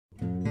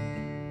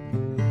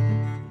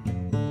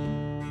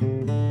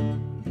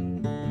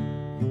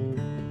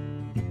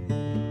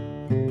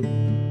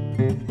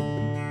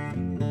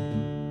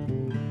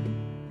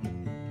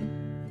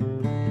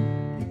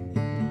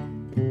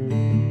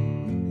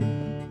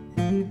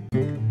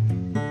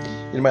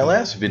In my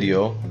last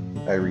video,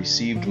 I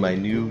received my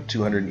new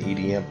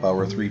 280 amp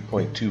hour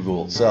 3.2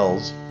 volt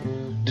cells,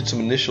 did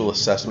some initial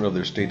assessment of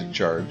their state of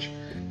charge,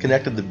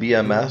 connected the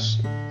BMS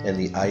and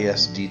the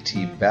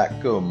ISDT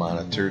back-go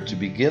monitor to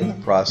begin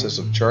the process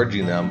of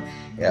charging them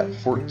at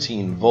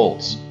 14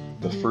 volts,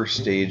 the first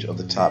stage of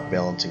the top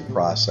balancing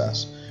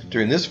process.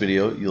 During this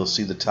video, you'll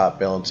see the top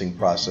balancing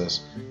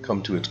process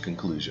come to its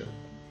conclusion.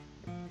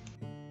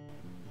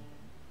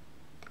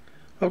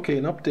 Okay,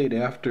 an update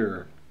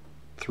after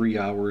 3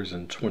 hours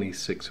and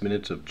 26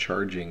 minutes of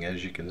charging.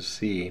 As you can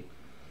see,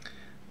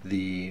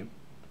 the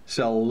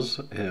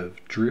cells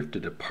have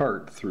drifted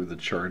apart through the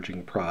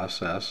charging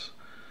process.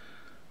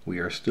 We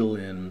are still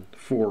in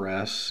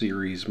 4S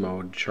series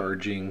mode,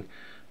 charging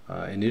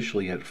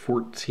initially at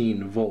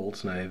 14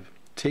 volts, and I've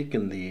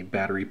taken the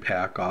battery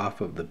pack off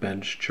of the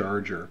bench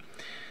charger.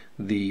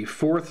 The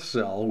fourth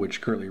cell,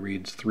 which currently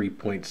reads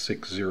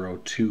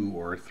 3.602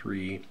 or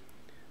 3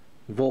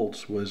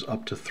 volts, was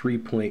up to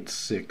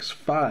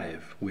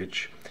 3.65,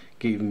 which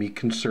gave me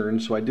concern,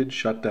 so I did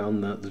shut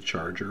down the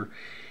charger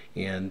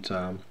and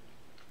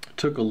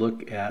took a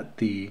look at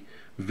the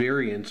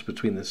variance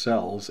between the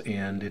cells,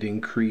 and it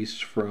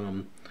increased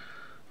from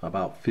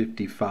about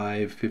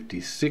 55,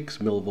 56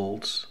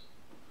 millivolts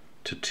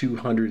to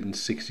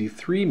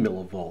 263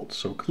 millivolts.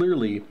 So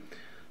clearly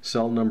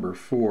cell number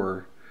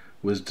 4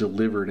 was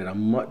delivered at a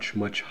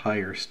much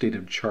higher state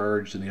of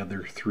charge than the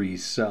other 3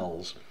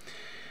 cells.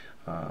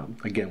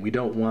 Again, we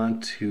don't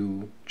want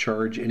to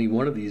charge any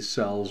one of these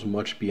cells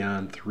much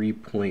beyond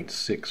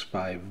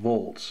 3.65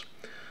 volts.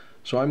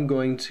 So I'm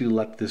going to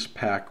let this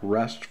pack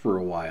rest for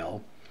a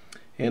while,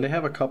 and I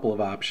have a couple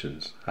of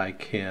options. I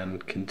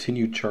can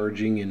continue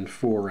charging in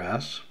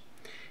 4S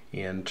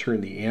and turn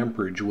the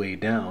amperage way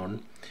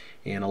down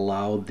and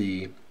allow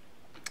the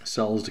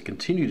cells to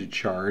continue to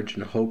charge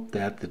and hope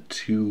that the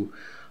two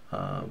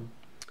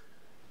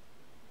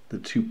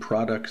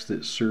products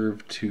that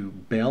serve to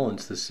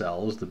balance the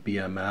cells, the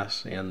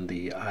BMS and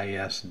the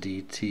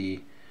ISDT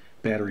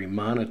battery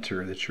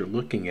monitor that you're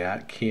looking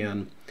at,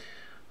 can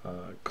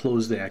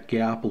close that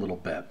gap a little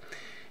bit.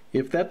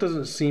 If that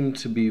doesn't seem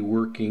to be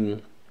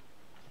working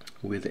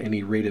with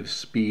any rate of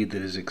speed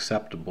that is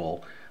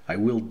acceptable, I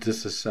will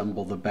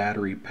disassemble the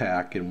battery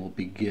pack and will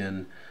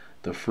begin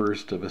the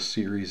first of a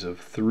series of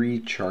 3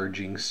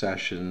 charging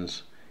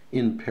sessions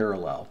in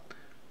parallel.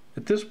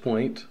 At this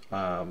point,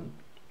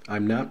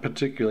 I'm not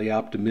particularly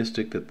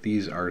optimistic that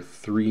these are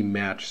 3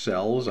 matched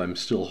cells. I'm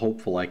still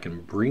hopeful I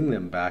can bring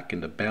them back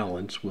into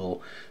balance.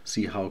 We'll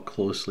see how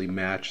closely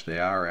matched they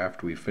are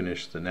after we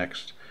finish the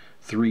next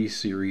 3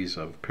 series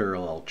of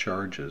parallel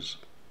charges.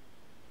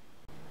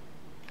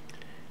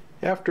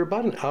 After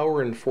about an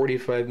hour and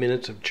 45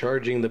 minutes of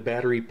charging the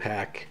battery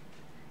pack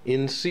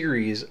in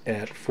series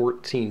at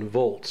 14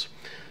 volts,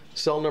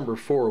 cell number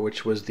 4,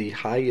 which was the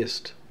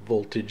highest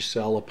voltage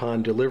cell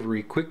upon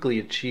delivery, quickly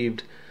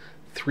achieved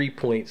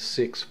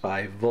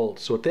 3.65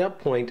 volts. So at that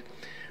point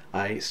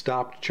I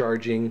stopped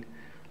charging,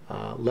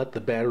 let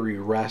the battery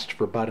rest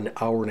for about an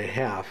hour and a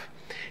half,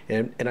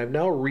 and I've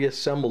now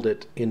reassembled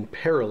it in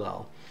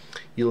parallel.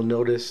 You'll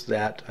notice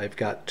that I've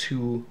got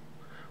 2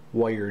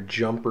 wire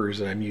jumpers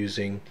that I'm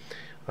using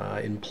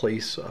in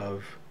place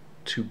of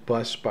 2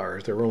 bus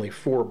bars. There were only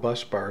 4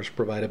 bus bars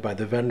provided by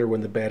the vendor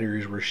when the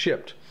batteries were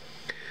shipped.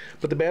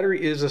 But the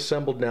battery is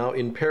assembled now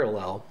in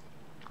parallel,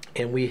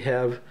 and we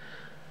have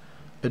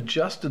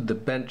adjusted the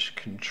bench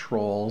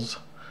controls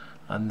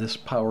on this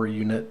power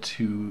unit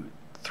to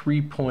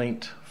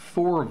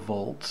 3.4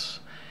 volts,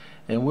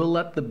 and we'll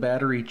let the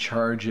battery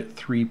charge at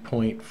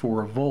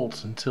 3.4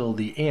 volts until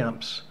the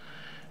amps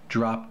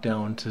drop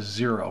down to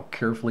 0,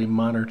 carefully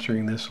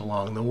monitoring this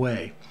along the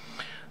way.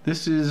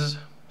 This is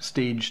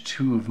stage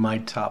 2 of my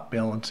top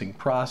balancing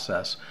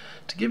process.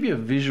 To give you a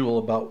visual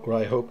about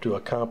what I hope to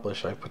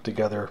accomplish, I put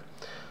together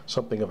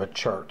something of a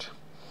chart.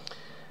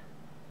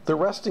 The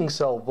resting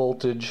cell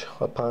voltage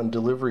upon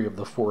delivery of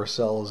the 4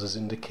 cells is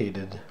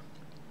indicated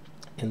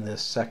in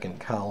this second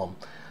column.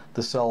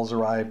 The cells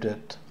arrived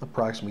at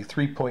approximately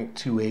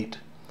 3.28,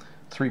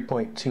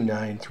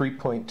 3.29,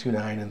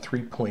 3.29, and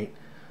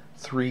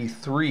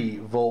 3.33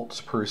 volts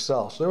per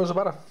cell. So there was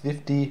about a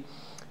 50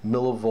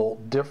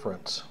 millivolt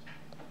difference.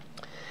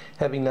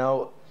 Having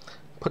now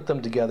put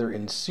them together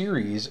in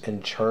series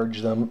and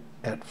charged them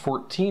at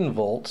 14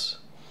 volts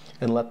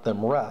and let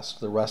them rest,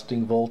 the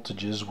resting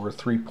voltages were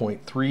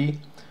 3.3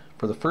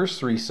 for the first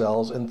 3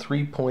 cells and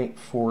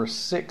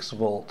 3.46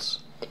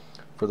 volts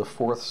for the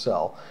 4th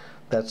cell.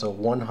 That's a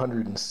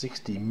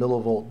 160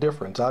 millivolt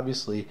difference.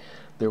 Obviously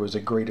there was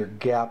a greater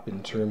gap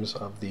in terms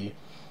of the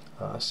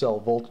cell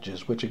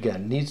voltages, which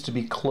again needs to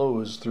be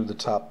closed through the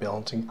top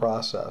balancing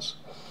process.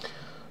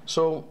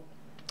 So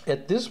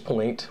at this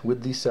point,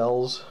 with the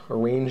cells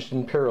arranged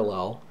in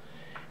parallel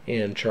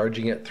and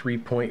charging at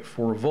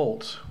 3.4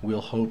 volts,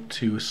 we'll hope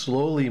to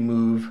slowly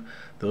move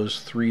those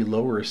 3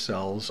 lower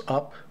cells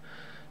up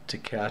to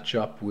catch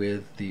up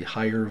with the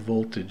higher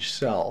voltage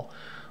cell.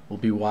 We'll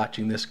be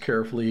watching this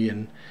carefully,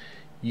 and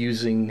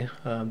using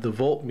the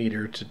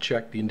voltmeter to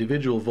check the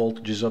individual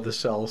voltages of the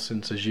cells,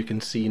 since as you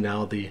can see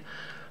now the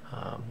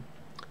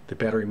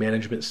battery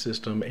management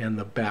system and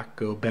the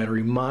backgo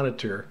battery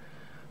monitor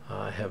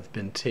have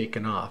been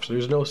taken off. So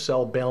there's no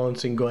cell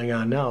balancing going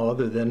on now,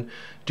 other than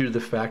due to the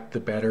fact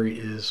the battery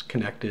is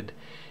connected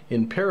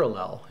in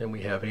parallel and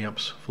we have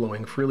amps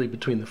flowing freely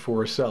between the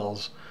 4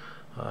 cells.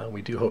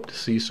 We do hope to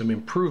see some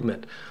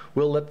improvement.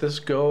 We'll let this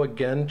go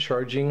again,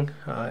 charging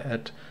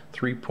at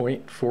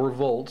 3.4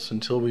 volts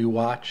until we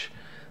watch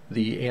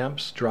the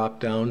amps drop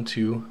down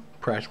to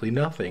practically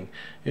nothing.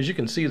 As you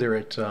can see, they're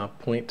at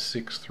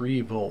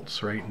 0.63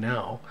 volts right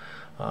now.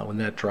 When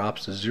that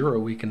drops to 0,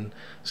 we can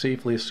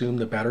safely assume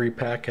the battery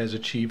pack has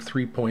achieved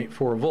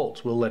 3.4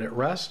 volts. We'll let it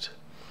rest,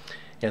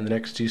 and the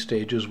next 2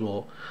 stages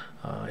will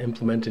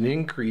implement an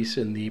increase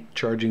in the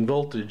charging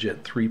voltage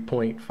at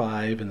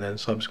 3.5 and then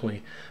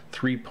subsequently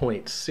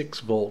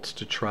 3.6 volts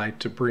to try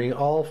to bring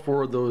all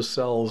 4 of those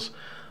cells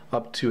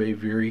up to a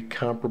very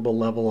comparable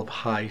level of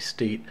high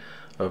state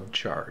of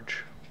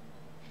charge.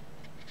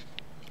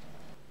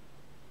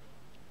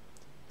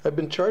 I've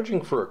been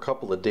charging for a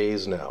couple of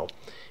days now,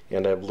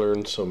 and I've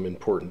learned some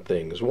important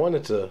things. One,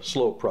 it's a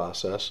slow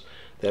process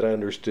that I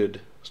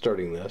understood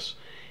starting this,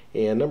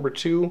 and number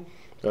 2,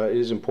 it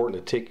is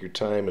important to take your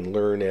time and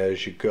learn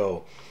as you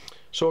go.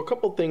 So a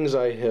couple things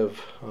I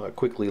have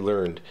quickly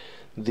learned.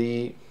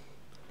 The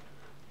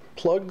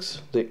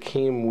plugs that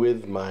came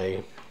with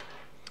my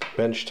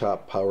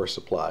benchtop power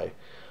supply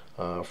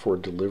for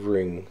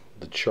delivering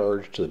the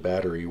charge to the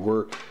battery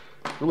were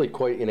really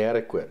quite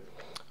inadequate.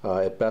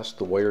 At best,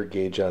 the wire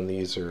gauge on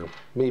these are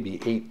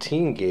maybe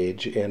 18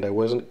 gauge, and I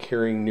wasn't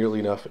carrying nearly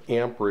enough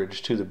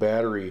amperage to the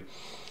battery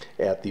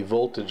at the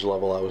voltage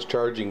level I was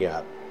charging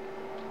at.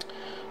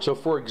 So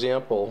for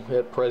example,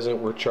 at present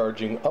we're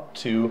charging up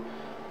to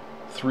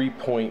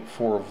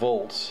 3.4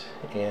 volts,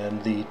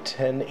 and the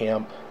 10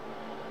 amp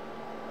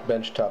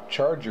benchtop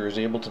charger is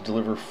able to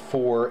deliver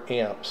 4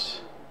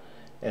 amps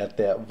at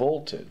that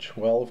voltage.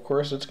 Well, of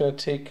course, it's going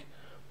to take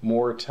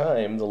more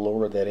time the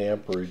lower that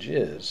amperage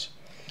is.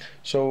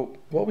 So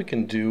what we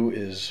can do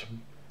is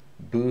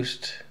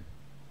boost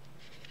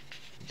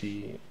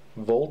the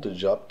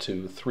voltage up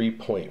to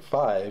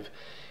 3.5,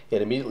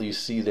 and immediately you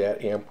see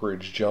that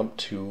amperage jump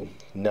to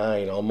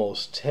 9,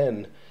 almost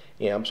 10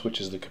 amps,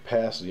 which is the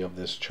capacity of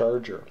this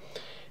charger.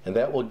 And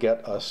that will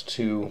get us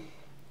to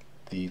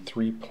the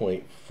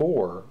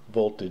 3.4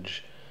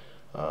 voltage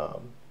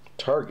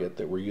target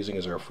that we're using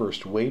as our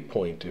first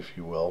waypoint, if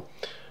you will,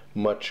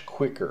 much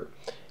quicker.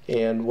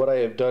 And what I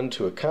have done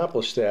to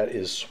accomplish that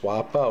is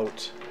swap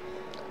out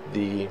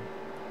the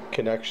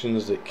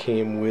connections that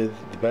came with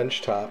the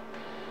benchtop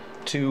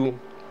to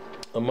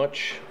a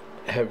much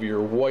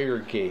heavier wire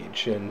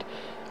gauge, and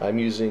I'm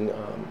using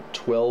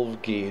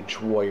 12 gauge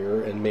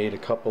wire, and made a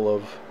couple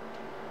of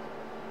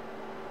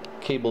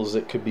cables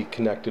that could be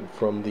connected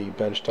from the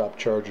benchtop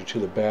charger to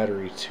the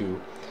battery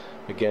to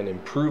again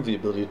improve the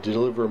ability to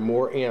deliver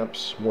more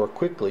amps more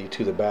quickly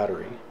to the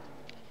battery.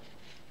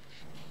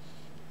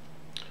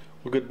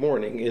 Well, good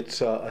morning. It's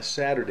a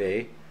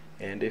Saturday,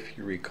 and if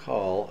you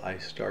recall, I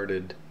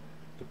started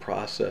the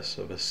process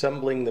of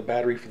assembling the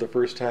battery for the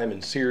first time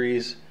in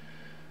series,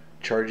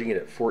 charging it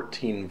at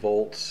 14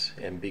 volts,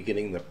 and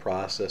beginning the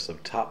process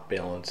of top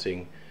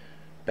balancing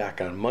back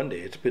on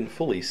Monday. It's been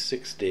fully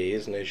 6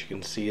 days, and as you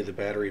can see, the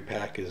battery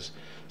pack is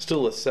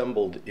still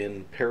assembled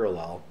in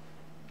parallel.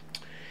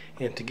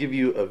 And to give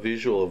you a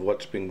visual of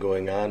what's been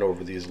going on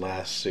over these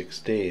last 6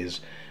 days,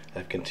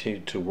 I've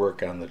continued to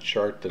work on the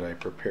chart that I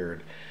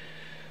prepared.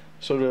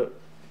 So to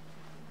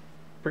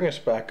bring us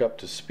back up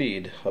to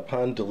speed,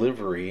 upon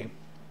delivery,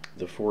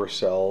 the 4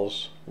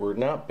 cells were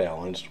not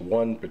balanced,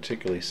 one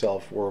particularly cell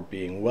 4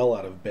 being well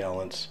out of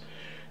balance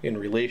in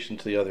relation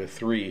to the other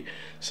 3.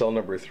 Cell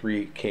number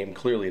 3 came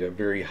clearly at a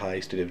very high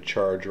state of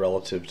charge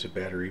relative to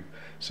battery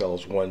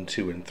cells 1,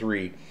 2, and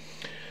 3.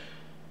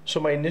 So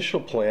my initial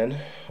plan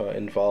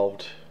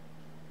involved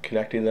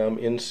connecting them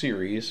in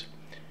series,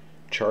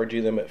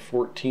 charging them at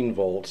 14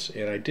 volts,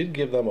 and I did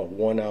give them a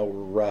 1-hour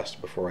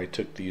rest before I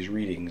took these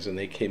readings, and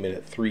they came in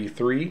at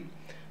 3.3,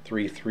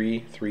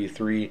 3.3,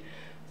 3.3,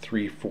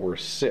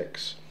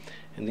 3.4.6,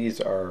 and these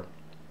are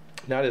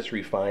not as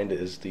refined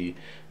as the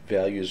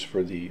values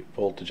for the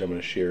voltage I'm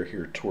going to share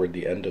here toward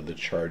the end of the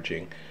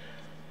charging.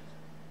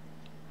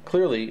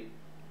 Clearly,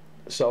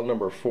 cell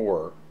number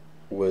 4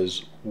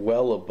 was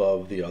well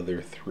above the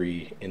other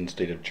 3 in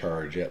state of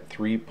charge at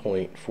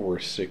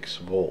 3.46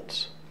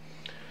 volts.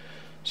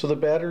 So the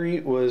battery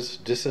was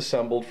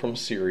disassembled from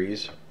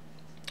series,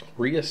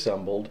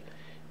 reassembled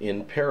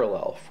in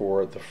parallel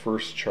for the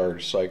first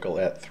charge cycle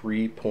at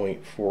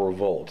 3.4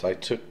 volts. I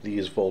took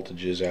these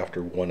voltages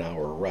after 1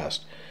 hour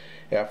rest.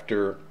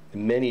 After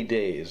many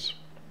days,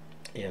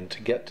 and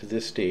to get to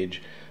this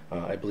stage,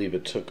 I believe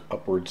it took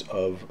upwards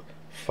of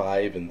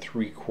 5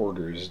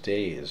 3/4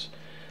 days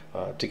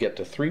to get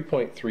to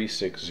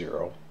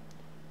 3.360,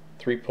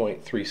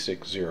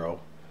 3.360,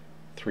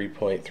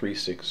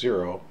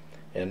 3.360,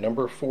 and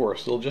number 4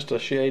 still just a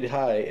shade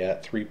high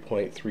at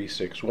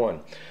 3.361.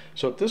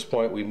 So at this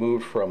point we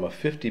moved from a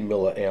 50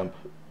 milliamp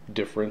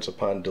difference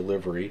upon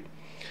delivery.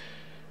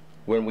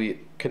 When we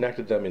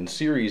connected them in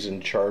series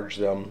and charged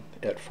them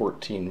at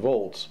 14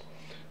 volts,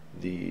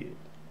 the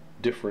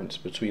difference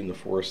between the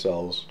 4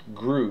 cells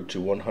grew to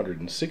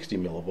 160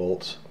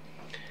 millivolts.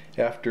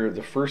 After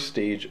the first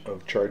stage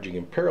of charging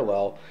in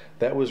parallel,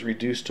 that was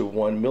reduced to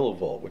 1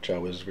 millivolt, which I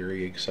was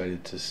very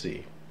excited to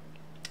see.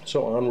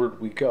 So onward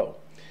we go.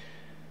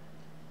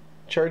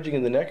 Charging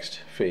in the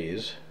next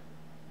phase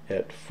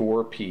at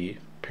 4p,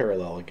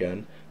 parallel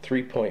again,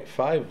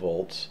 3.5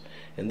 volts,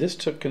 and this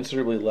took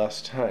considerably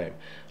less time.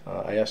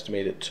 I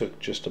estimate it took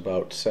just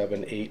about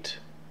 7, 8,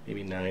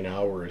 maybe 9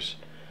 hours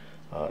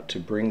to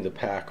bring the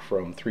pack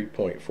from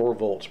 3.4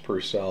 volts per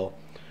cell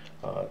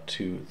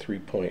to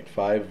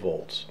 3.5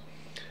 volts.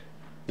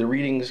 The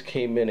readings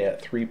came in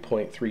at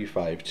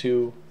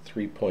 3.352,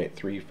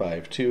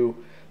 3.352,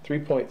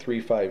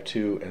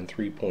 3.352, and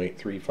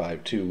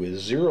 3.352 with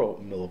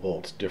 0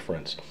 millivolts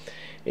difference.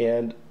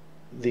 And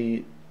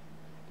the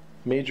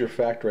major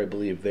factor I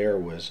believe there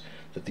was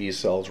that these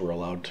cells were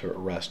allowed to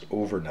rest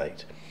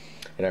overnight.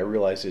 And I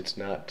realize it's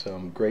not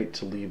great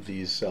to leave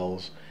these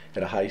cells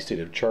at a high state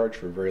of charge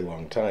for a very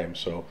long time,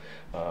 so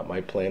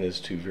my plan is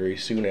to very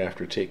soon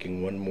after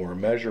taking one more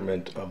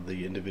measurement of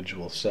the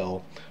individual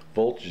cell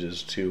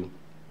voltages to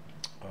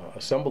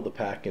assemble the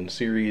pack in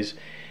series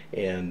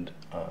and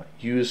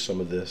use some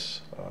of this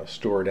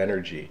stored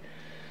energy.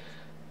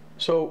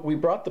 So we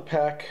brought the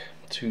pack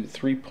to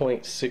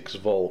 3.6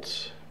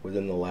 volts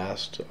within the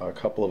last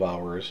couple of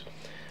hours.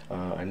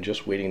 I'm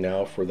just waiting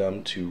now for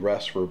them to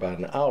rest for about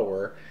an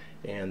hour,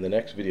 and the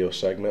next video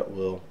segment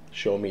will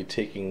show me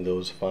taking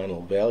those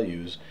final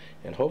values,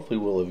 and hopefully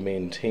we'll have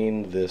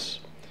maintained this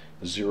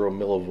 0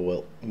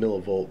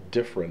 millivolt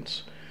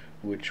difference,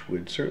 which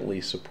would certainly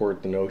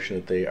support the notion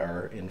that they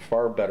are in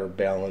far better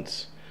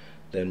balance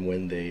than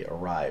when they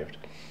arrived.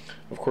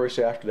 Of course,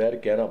 after that,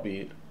 again, I'll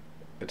be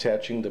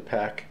attaching the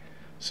pack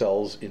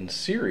cells in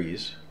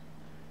series,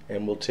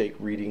 and we'll take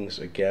readings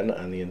again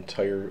on the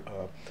entire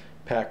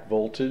pack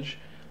voltage.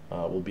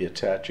 We'll be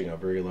attaching a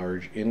very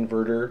large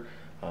inverter.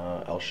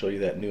 I'll show you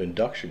that new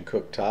induction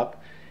cooktop,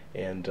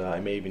 and I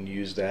may even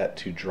use that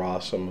to draw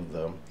some of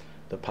the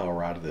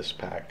power out of this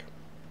pack.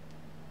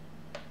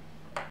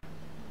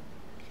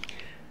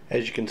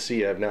 As you can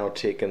see, I've now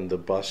taken the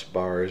bus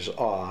bars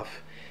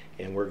off,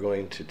 and we're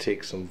going to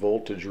take some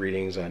voltage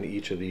readings on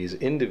each of these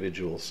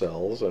individual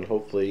cells, and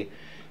hopefully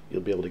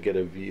you'll be able to get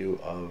a view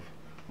of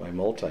my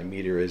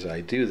multimeter as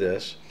I do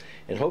this.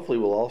 And hopefully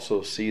we'll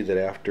also see that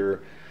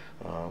after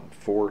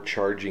 4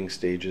 charging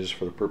stages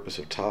for the purpose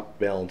of top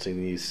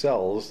balancing these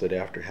cells, that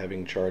after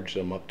having charged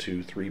them up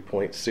to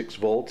 3.6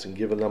 volts and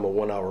given them a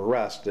 1-hour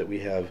rest, that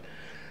we have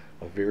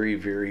a very,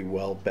 very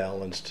well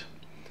balanced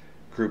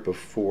group of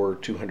 4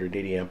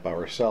 280 amp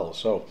hour cells.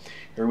 So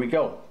here we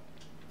go.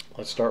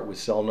 Let's start with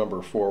cell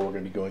number 4. We're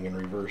going to be going in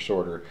reverse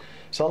order.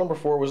 Cell number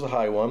 4 was the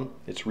high one.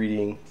 It's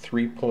reading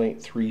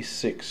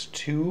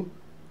 3.362.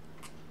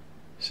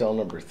 Cell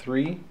number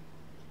 3,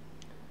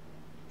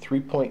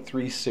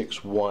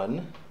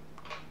 3.361.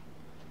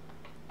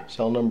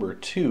 Cell number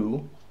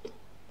 2,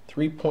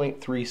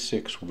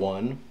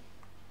 3.361.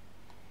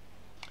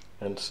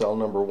 And cell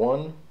number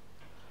 1,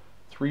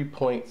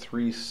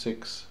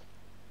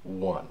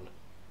 3.361.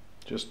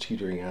 Just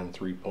teetering on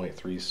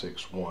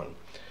 3.361.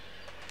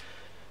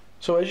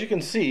 So as you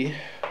can see,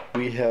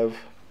 we have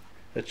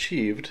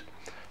achieved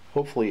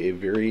hopefully a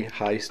very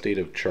high state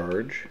of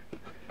charge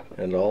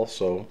and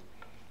also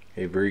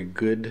a very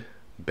good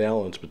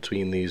balance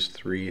between these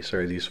 4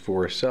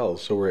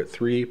 cells. So we're at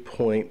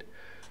 3.361,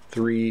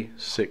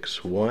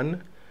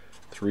 3.361,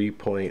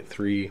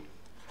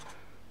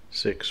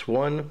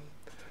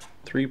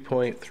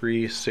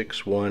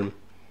 3.361,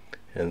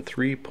 and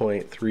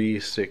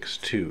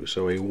 3.362.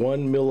 So a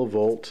 1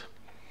 millivolt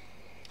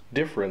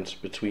difference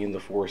between the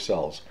 4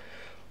 cells.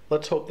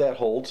 Let's hope that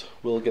holds.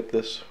 We'll get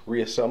this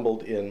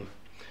reassembled in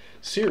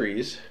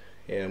series,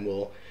 and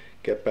we'll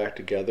get back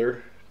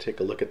together,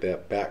 take a look at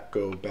that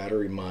back-go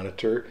battery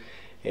monitor,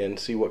 and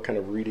see what kind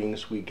of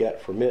readings we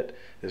get from it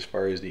as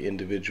far as the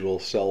individual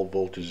cell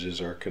voltages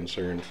are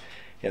concerned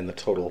and the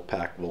total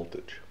pack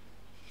voltage.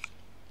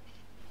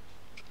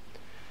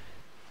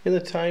 In the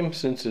time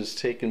since it's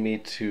taken me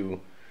to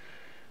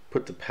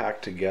put the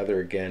pack together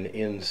again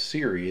in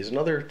series,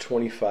 another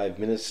 25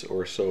 minutes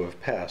or so have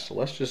passed. So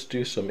let's just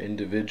do some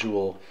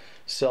individual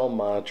cell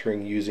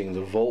monitoring using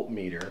the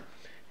voltmeter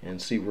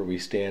and see where we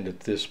stand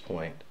at this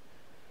point.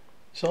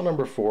 Cell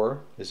number 4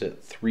 is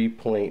at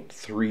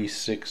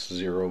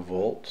 3.360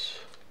 volts.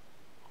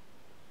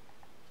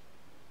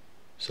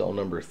 Cell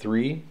number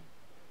 3,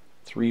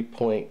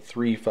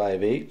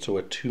 3.358, so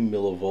a 2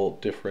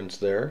 millivolt difference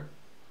there.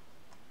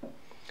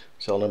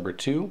 Cell number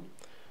 2,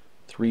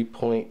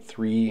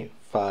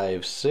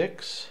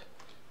 3.356,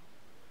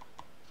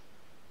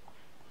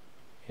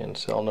 and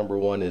cell number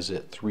 1 is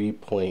at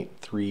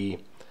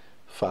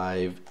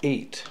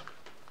 3.358.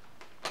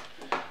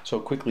 So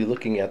quickly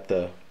looking at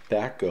the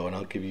back go, and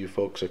I'll give you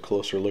folks a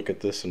closer look at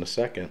this in a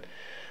second,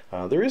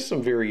 there is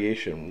some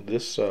variation.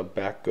 This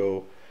back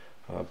go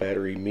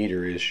battery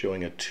meter is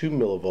showing a 2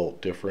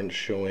 millivolt difference,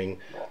 showing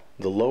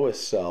the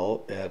lowest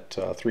cell at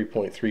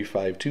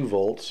 3.352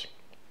 volts.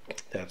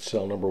 That's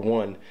cell number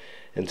 1,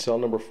 and cell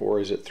number 4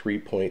 is at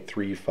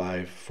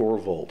 3.354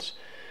 volts.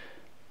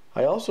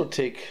 I also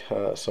take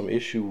some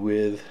issue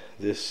with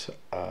this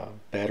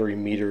battery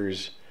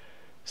meter's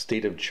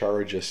state of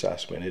charge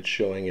assessment. It's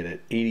showing it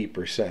at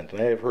 80%, and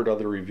I have heard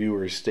other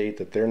reviewers state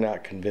that they're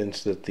not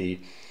convinced that the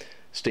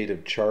state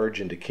of charge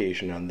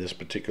indication on this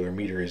particular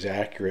meter is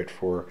accurate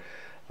for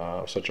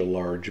such a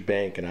large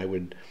bank, and I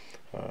would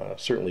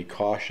certainly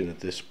caution that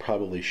this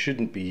probably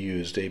shouldn't be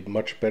used. A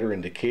much better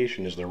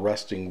indication is the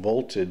resting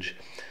voltage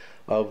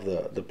of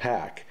the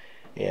pack,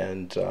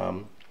 and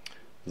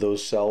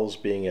those cells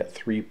being at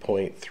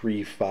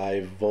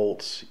 3.35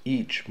 volts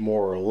each,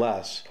 more or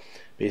less,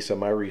 based on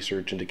my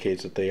research,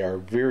 indicates that they are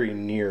very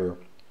near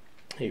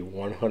a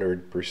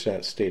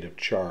 100% state of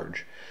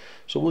charge.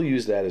 So we'll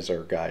use that as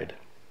our guide.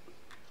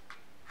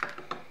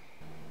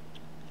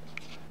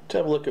 To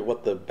have a look at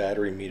what the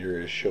battery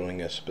meter is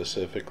showing us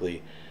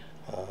specifically,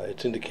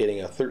 it's indicating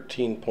a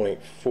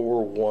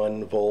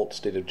 13.41 volt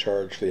state of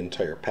charge for the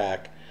entire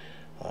pack.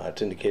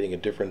 It's indicating a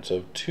difference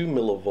of 2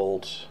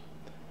 millivolts,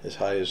 as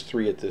high as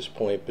 3 at this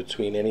point,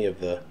 between any of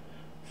the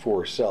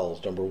 4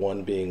 cells, number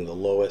 1 being the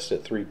lowest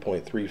at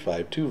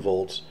 3.352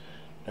 volts,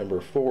 number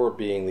 4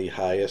 being the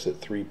highest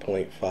at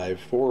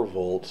 3.54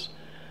 volts,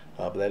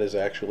 but that is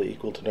actually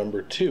equal to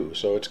number 2.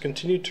 So it's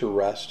continued to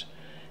rest,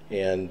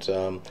 and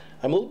I'm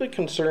a little bit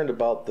concerned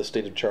about the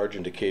state of charge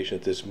indication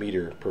that this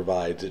meter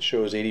provides. It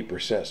shows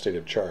 80% state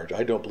of charge.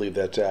 I don't believe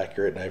that's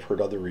accurate, and I've heard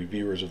other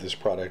reviewers of this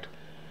product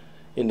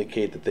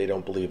indicate that they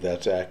don't believe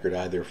that's accurate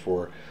either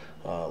for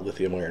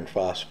lithium iron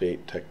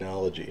phosphate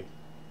technology.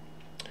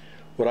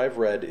 What I've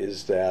read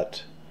is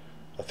that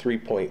a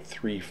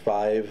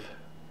 3.35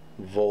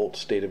 volt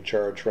state of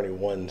charge for any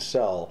one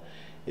cell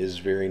is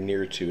very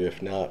near to,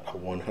 if not a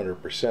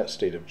 100%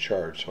 state of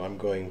charge. So I'm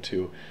going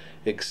to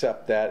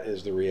accept that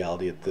as the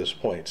reality at this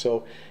point.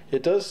 So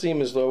it does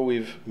seem as though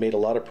we've made a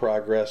lot of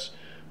progress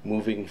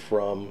moving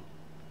from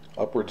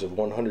upwards of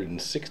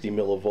 160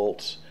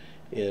 millivolts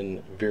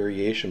in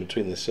variation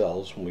between the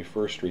cells when we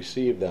first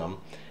received them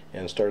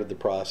and started the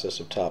process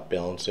of top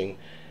balancing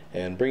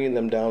and bringing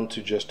them down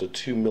to just a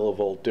 2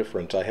 millivolt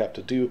difference. I have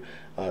to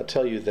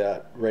tell you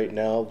that right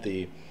now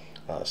the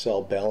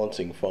cell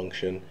balancing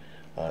function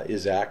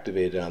is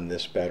activated on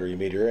this battery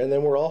meter, and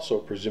then we're also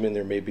presuming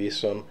there may be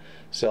some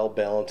cell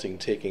balancing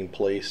taking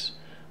place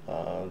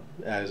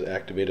as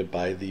activated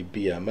by the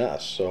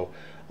BMS. So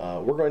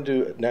we're going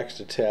to next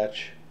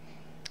attach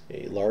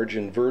a large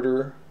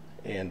inverter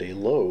and a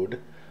load,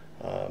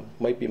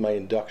 might be my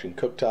induction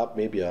cooktop,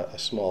 maybe a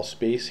small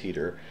space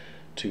heater,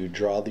 to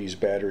draw these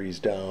batteries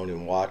down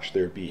and watch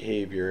their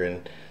behavior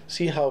and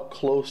see how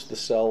close the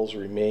cells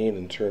remain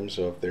in terms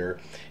of their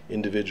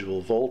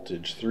individual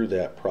voltage through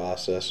that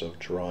process of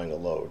drawing a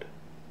load.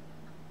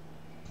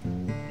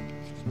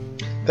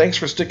 Thanks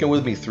for sticking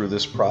with me through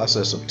this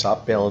process of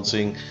top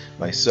balancing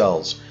my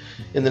cells.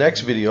 In the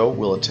next video,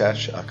 we'll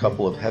attach a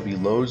couple of heavy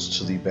loads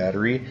to the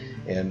battery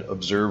and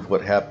observe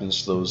what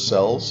happens to those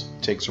cells,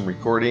 take some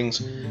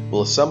recordings.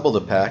 We'll assemble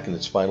the pack in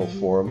its final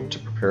form to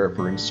prepare it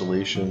for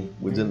installation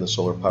within the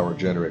solar power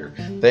generator.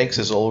 Thanks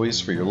as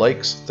always for your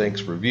likes, thanks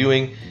for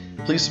viewing.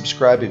 Please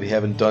subscribe if you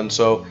haven't done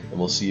so, and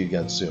we'll see you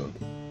again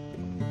soon.